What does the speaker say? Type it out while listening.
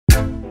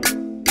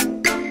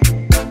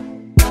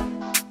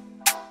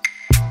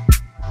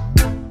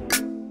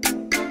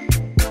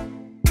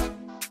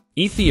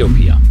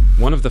Ethiopia,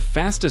 one of the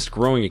fastest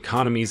growing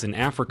economies in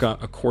Africa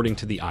according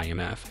to the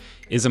IMF,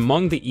 is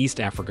among the East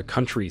Africa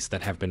countries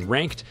that have been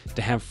ranked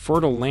to have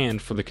fertile land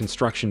for the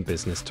construction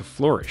business to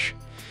flourish.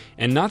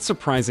 And not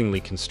surprisingly,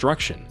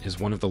 construction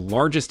is one of the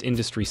largest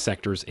industry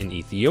sectors in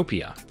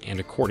Ethiopia, and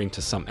according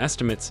to some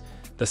estimates,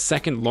 the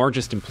second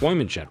largest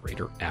employment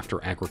generator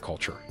after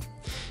agriculture.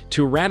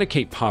 To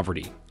eradicate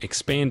poverty,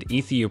 expand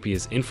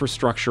Ethiopia's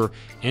infrastructure,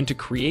 and to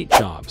create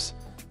jobs,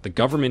 the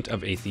government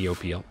of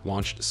Ethiopia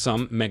launched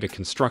some mega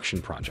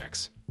construction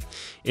projects.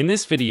 In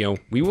this video,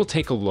 we will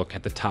take a look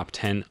at the top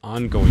 10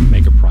 ongoing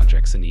mega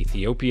projects in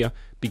Ethiopia,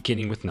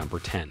 beginning with number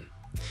 10.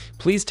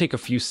 Please take a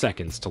few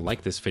seconds to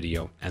like this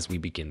video as we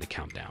begin the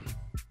countdown.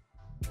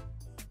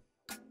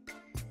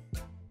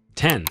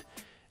 10.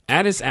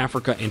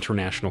 Addis-Africa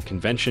International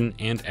Convention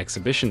and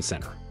Exhibition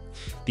Center.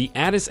 The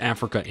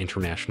Addis-Africa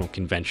International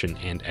Convention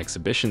and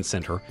Exhibition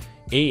Center,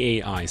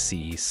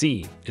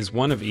 AAICEC, is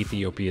one of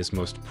Ethiopia's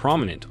most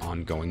prominent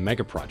ongoing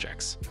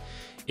megaprojects.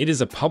 It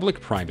is a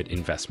public-private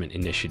investment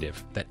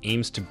initiative that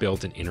aims to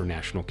build an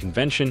international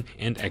convention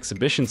and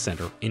exhibition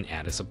center in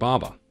Addis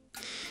Ababa.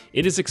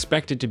 It is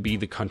expected to be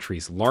the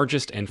country's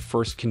largest and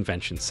first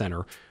convention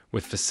center,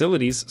 with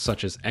facilities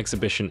such as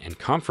exhibition and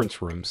conference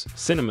rooms,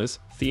 cinemas,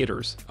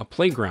 theaters, a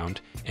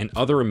playground, and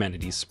other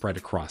amenities spread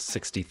across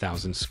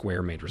 60,000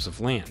 square meters of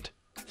land.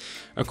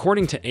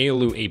 According to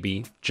Ayalew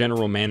Abey,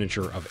 General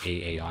Manager of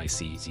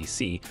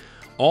AAICEC,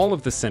 all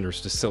of the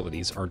center's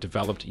facilities are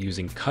developed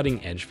using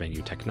cutting-edge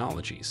venue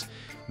technologies,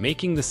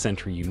 making the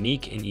center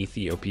unique in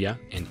Ethiopia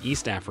and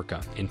East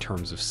Africa in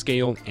terms of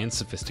scale and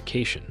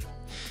sophistication.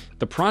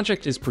 The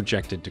project is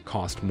projected to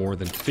cost more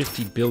than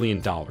 $50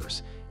 billion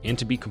and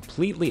to be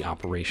completely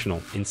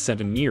operational in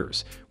 7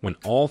 years when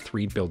all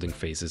 3 building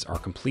phases are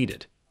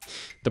completed.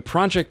 The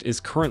project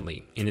is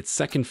currently in its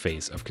second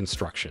phase of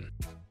construction.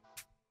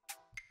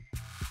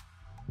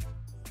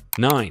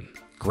 9.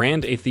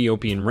 Grand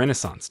Ethiopian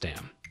Renaissance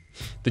Dam.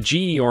 The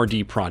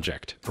GERD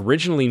project,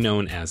 originally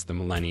known as the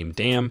Millennium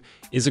Dam,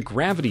 is a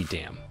gravity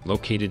dam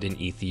located in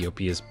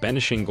Ethiopia's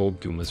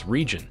Benishangul-Gumuz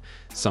region,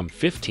 some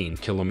 15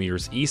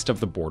 kilometers east of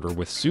the border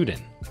with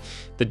Sudan.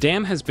 The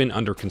dam has been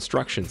under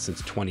construction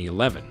since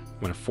 2011,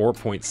 when a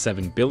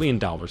 $4.7 billion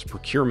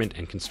procurement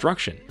and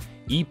construction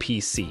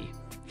 (EPC)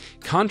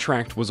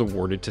 contract was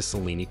awarded to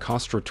Seleni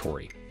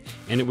Costratori,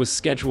 and it was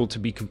scheduled to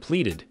be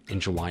completed in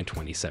July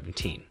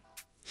 2017.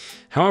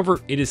 However,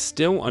 it is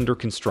still under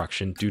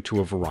construction due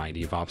to a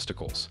variety of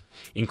obstacles,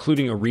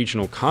 including a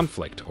regional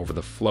conflict over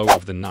the flow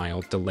of the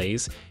Nile,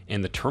 delays,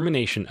 and the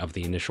termination of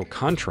the initial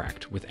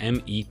contract with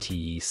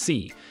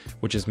METEC,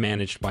 which is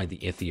managed by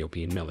the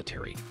Ethiopian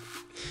military.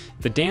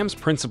 The dam's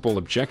principal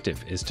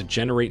objective is to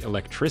generate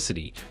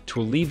electricity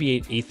to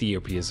alleviate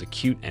Ethiopia's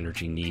acute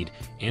energy need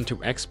and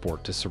to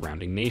export to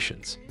surrounding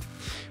nations.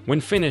 When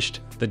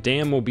finished, the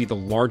dam will be the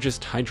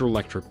largest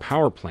hydroelectric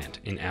power plant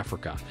in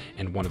Africa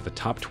and one of the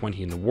top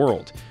 20 in the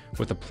world,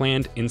 with a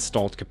planned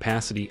installed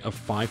capacity of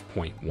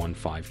 5.15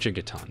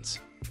 gigatons.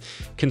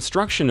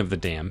 Construction of the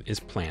dam is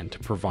planned to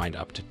provide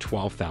up to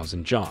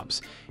 12,000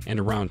 jobs, and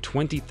around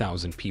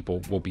 20,000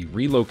 people will be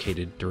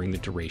relocated during the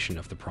duration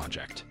of the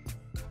project.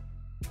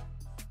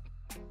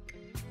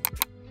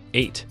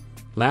 8.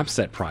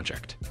 Lapset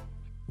Project.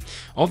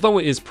 Although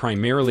it is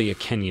primarily a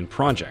Kenyan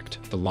project,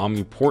 the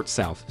Lamu Port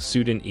South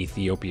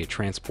Sudan-Ethiopia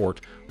Transport,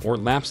 or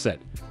Lapset,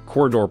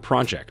 Corridor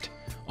project,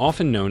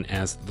 often known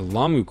as the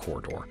Lamu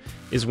Corridor,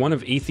 is one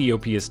of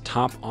Ethiopia's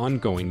top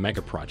ongoing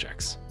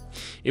megaprojects.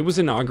 It was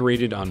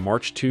inaugurated on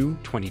March 2,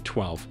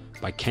 2012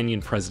 by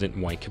Kenyan President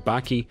Mwai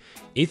Kibaki,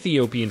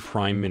 Ethiopian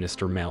Prime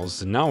Minister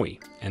Meles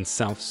Zenawi, and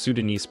South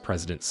Sudanese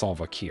President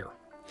Salva Kiir.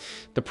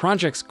 The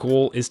project's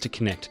goal is to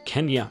connect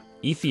Kenya,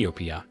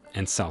 Ethiopia,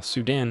 and South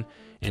Sudan,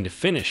 and if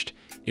finished,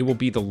 it will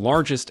be the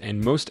largest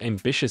and most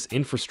ambitious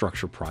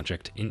infrastructure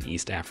project in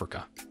East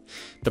Africa.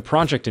 The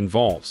project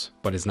involves,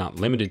 but is not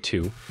limited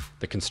to,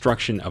 the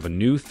construction of a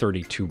new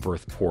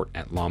 32-berth port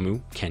at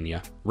Lamu,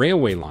 Kenya,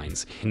 railway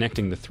lines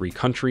connecting the 3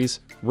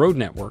 countries, road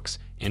networks,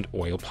 and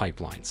oil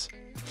pipelines.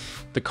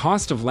 The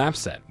cost of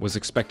Lapset was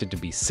expected to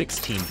be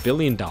 $16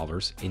 billion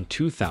in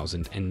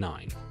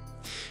 2009.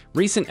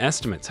 Recent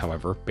estimates,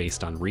 however,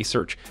 based on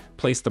research,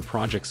 place the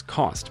project's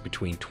cost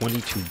between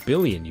 $22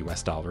 billion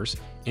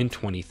and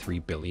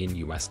 $23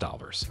 billion.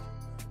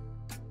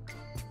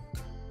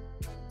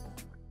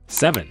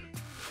 7.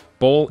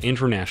 Bole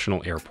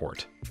International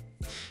Airport.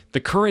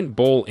 The current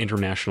Bole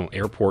International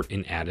Airport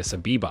in Addis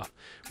Ababa,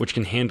 which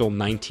can handle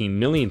 19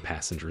 million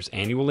passengers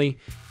annually,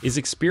 is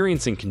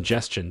experiencing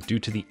congestion due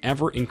to the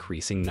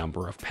ever-increasing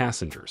number of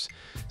passengers,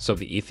 so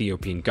the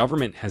Ethiopian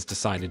government has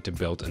decided to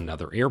build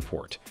another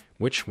airport,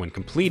 which, when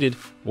completed,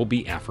 will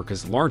be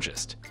Africa's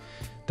largest.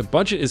 The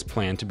budget is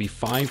planned to be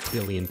 $5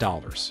 billion,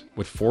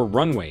 with 4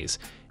 runways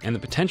and the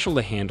potential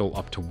to handle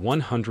up to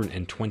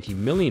 120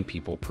 million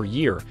people per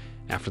year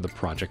after the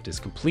project is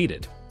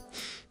completed.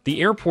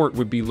 The airport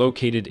would be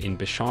located in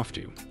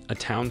Bishoftu, a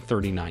town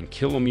 39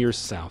 kilometers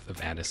south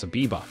of Addis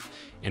Ababa,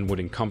 and would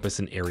encompass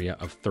an area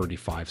of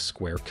 35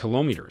 square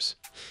kilometers.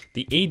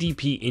 The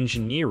ADP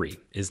Engineering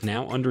is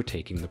now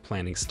undertaking the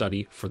planning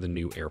study for the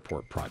new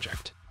airport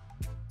project.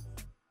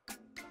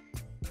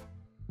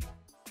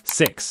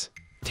 6.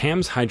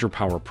 Thames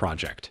Hydropower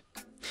Project.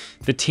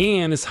 The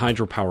Thames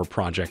Hydropower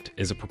Project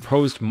is a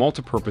proposed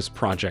multipurpose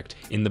project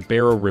in the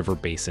Barrow River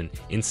Basin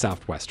in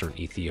southwestern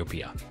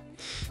Ethiopia.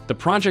 The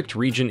project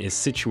region is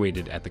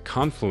situated at the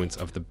confluence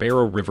of the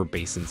Barrow River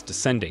Basin's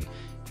descending,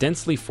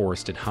 densely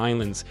forested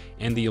highlands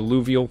and the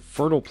alluvial,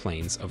 fertile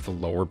plains of the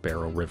lower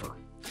Barrow River.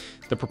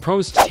 The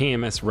proposed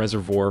TMS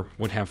reservoir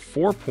would have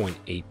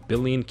 4.8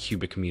 billion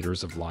cubic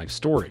meters of live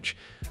storage,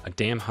 a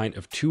dam height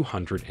of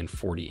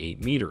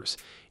 248 meters,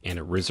 and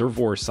a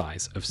reservoir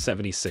size of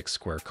 76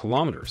 square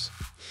kilometers.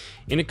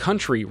 In a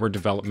country where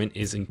development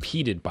is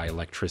impeded by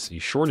electricity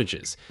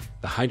shortages,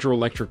 the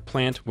hydroelectric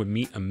plant would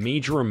meet a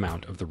major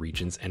amount of the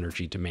region's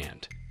energy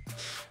demand.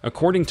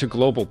 According to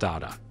global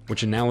data,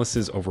 which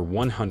analyzes over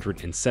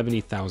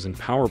 170,000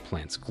 power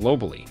plants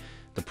globally,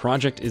 the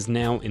project is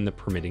now in the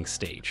permitting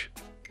stage.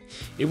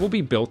 It will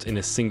be built in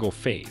a single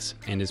phase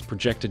and is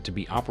projected to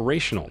be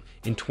operational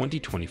in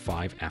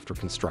 2025 after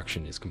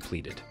construction is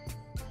completed.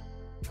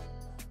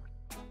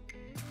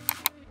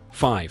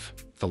 5.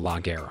 The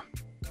Lager.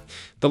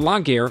 The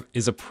Lager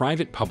is a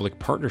private-public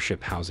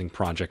partnership housing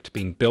project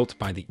being built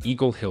by the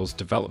Eagle Hills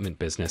development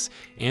business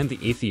and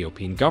the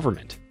Ethiopian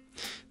government.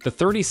 The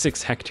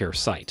 36-hectare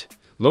site,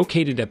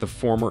 located at the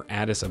former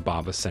Addis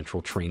Ababa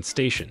Central Train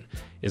Station,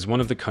 is one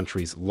of the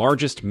country's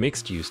largest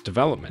mixed-use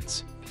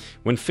developments.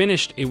 When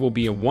finished, it will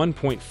be a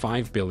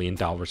 $1.5 billion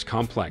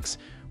complex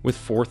with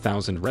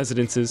 4,000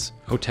 residences,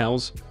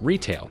 hotels,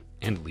 retail,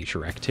 and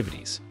leisure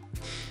activities.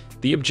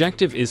 The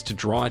objective is to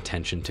draw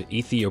attention to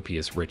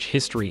Ethiopia's rich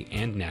history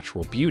and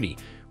natural beauty,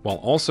 while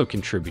also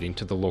contributing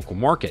to the local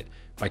market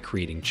by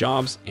creating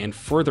jobs and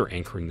further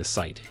anchoring the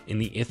site in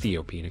the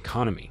Ethiopian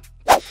economy.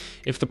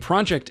 If the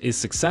project is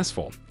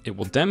successful, it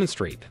will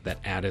demonstrate that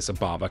Addis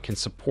Ababa can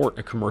support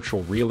a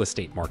commercial real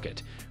estate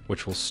market,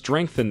 which will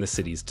strengthen the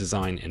city's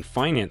design and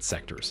finance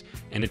sectors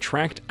and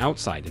attract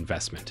outside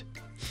investment.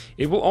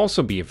 It will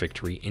also be a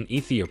victory in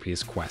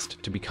Ethiopia's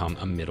quest to become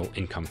a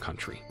middle-income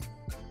country.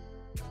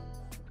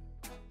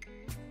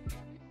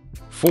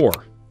 4.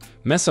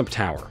 Mesop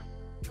Tower.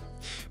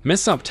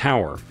 Mesop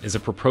Tower is a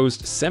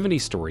proposed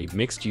 70-story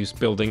mixed-use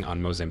building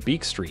on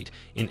Mozambique Street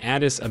in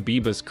Addis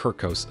Ababa's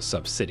Kirkos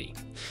sub-city.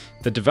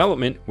 The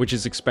development, which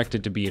is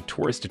expected to be a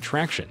tourist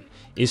attraction,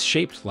 is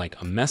shaped like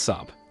a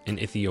mesop, an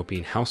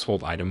Ethiopian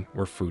household item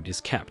where food is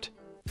kept.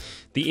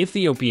 The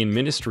Ethiopian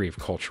Ministry of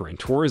Culture and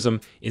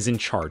Tourism is in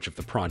charge of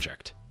the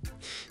project.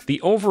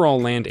 The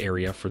overall land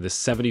area for this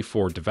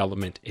 74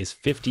 development is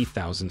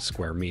 50,000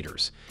 square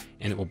meters,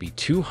 and it will be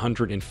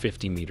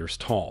 250 meters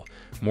tall,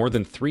 more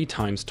than 3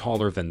 times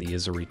taller than the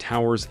Izuri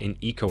Towers in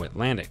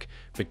Eco-Atlantic,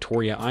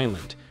 Victoria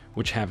Island,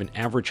 which have an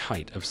average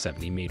height of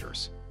 70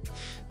 meters.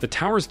 The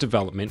tower's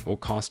development will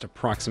cost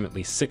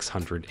approximately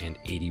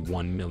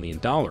 $681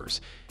 million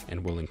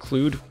and will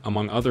include,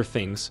 among other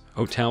things,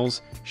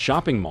 hotels,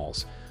 shopping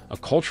malls, a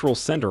cultural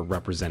center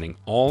representing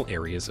all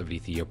areas of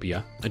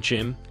Ethiopia, a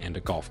gym, and a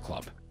golf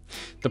club.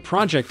 The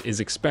project is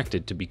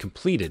expected to be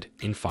completed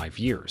in 5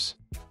 years.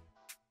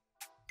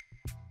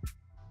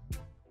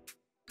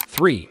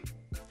 3.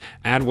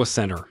 Adwa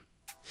Center.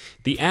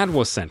 The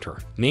Adwa Center,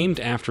 named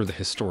after the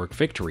historic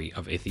victory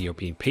of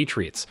Ethiopian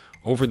patriots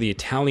over the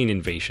Italian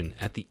invasion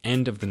at the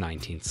end of the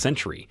 19th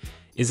century,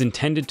 is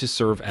intended to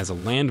serve as a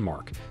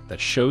landmark that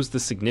shows the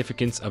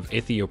significance of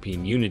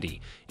Ethiopian unity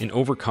in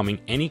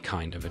overcoming any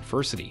kind of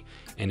adversity,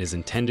 and is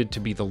intended to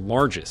be the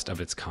largest of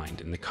its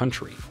kind in the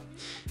country.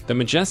 The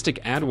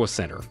majestic Adwa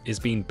Center is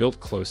being built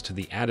close to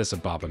the Addis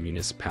Ababa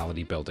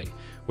Municipality building,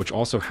 which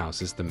also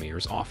houses the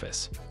mayor's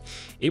office.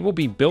 It will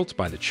be built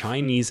by the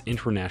Chinese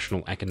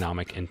International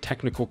Economic and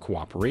Technical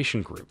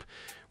Cooperation Group,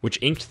 which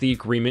inked the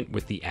agreement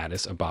with the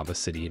Addis Ababa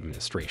City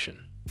Administration.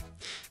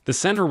 The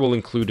center will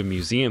include a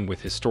museum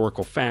with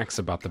historical facts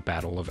about the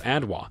Battle of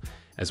Adwa,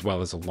 as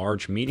well as a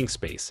large meeting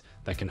space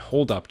that can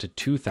hold up to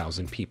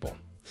 2,000 people.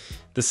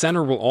 The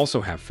center will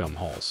also have film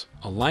halls,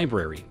 a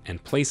library,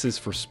 and places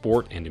for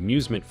sport and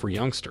amusement for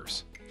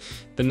youngsters.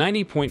 The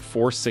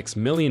 $90.46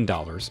 million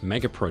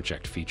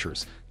megaproject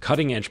features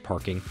cutting-edge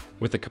parking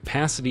with a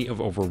capacity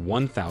of over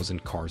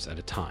 1,000 cars at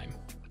a time.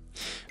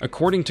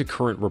 According to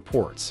current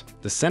reports,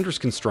 the center's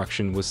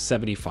construction was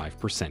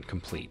 75%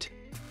 complete.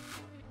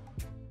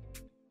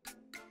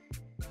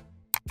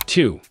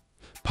 2.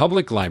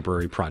 Public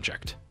Library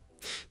Project.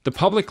 The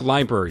Public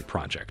Library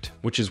Project,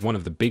 which is one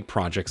of the big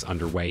projects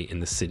underway in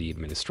the city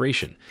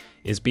administration,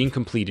 is being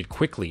completed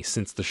quickly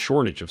since the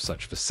shortage of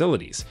such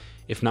facilities,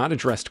 if not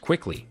addressed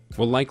quickly,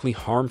 will likely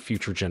harm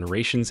future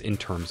generations in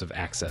terms of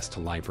access to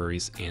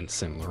libraries and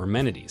similar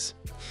amenities.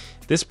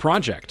 This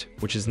project,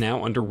 which is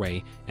now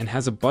underway and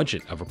has a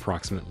budget of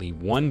approximately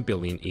 1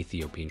 billion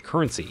Ethiopian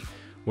currency,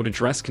 would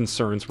address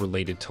concerns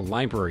related to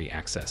library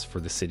access for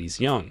the city's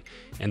young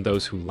and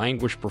those who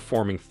languish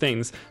performing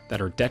things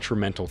that are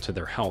detrimental to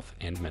their health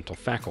and mental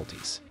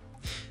faculties.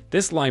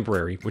 This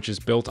library, which is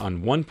built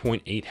on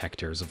 1.8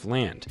 hectares of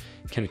land,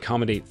 can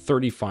accommodate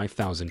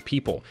 35,000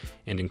 people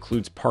and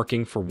includes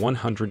parking for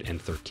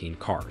 113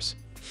 cars.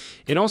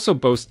 It also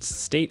boasts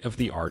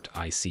state-of-the-art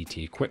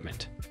ICT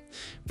equipment.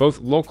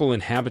 Both local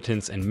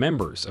inhabitants and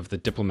members of the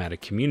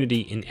diplomatic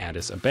community in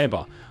Addis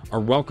Ababa are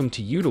welcome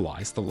to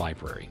utilize the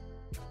library.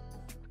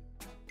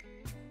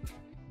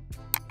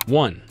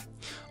 1.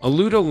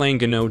 Aludo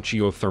Langano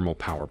Geothermal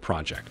Power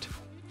Project.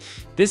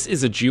 This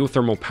is a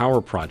geothermal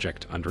power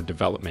project under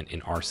development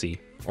in Arsi,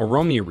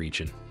 Oromia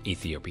region,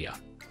 Ethiopia.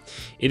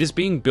 It is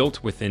being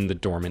built within the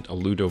dormant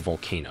Aludo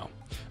volcano,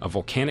 a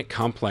volcanic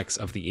complex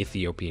of the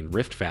Ethiopian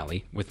Rift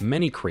Valley with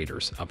many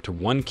craters up to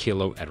 1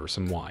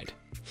 km wide.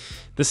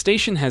 The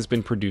station has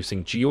been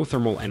producing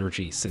geothermal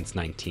energy since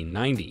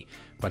 1990,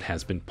 but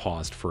has been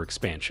paused for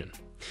expansion.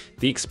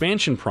 The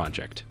expansion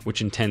project,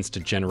 which intends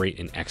to generate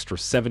an extra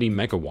 70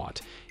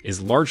 megawatt,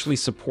 is largely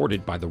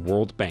supported by the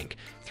World Bank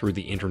through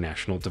the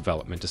International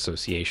Development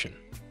Association.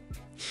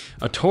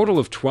 A total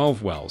of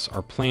 12 wells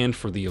are planned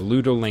for the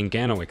Aludo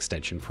Langano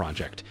extension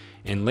project,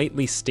 and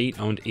lately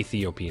state-owned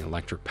Ethiopian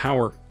Electric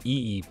Power,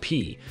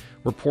 EEP,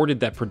 reported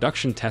that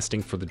production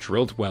testing for the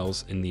drilled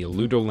wells in the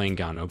Aludo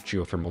Langano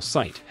geothermal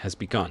site has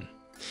begun.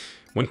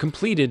 When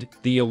completed,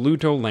 the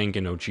Aludo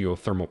Langano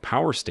geothermal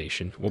power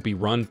station will be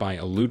run by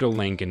Aludo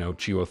Langano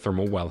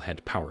Geothermal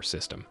Wellhead Power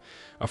System,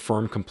 a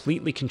firm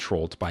completely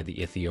controlled by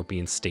the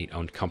Ethiopian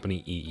state-owned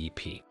company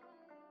EEP.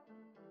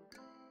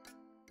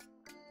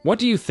 What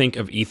do you think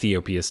of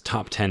Ethiopia's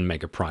top 10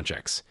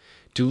 megaprojects?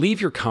 Do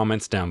leave your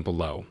comments down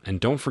below, and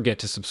don't forget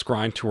to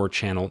subscribe to our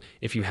channel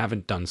if you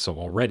haven't done so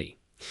already.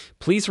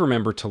 Please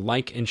remember to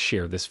like and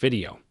share this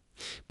video.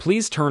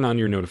 Please turn on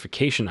your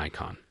notification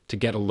icon to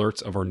get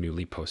alerts of our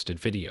newly posted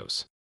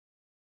videos.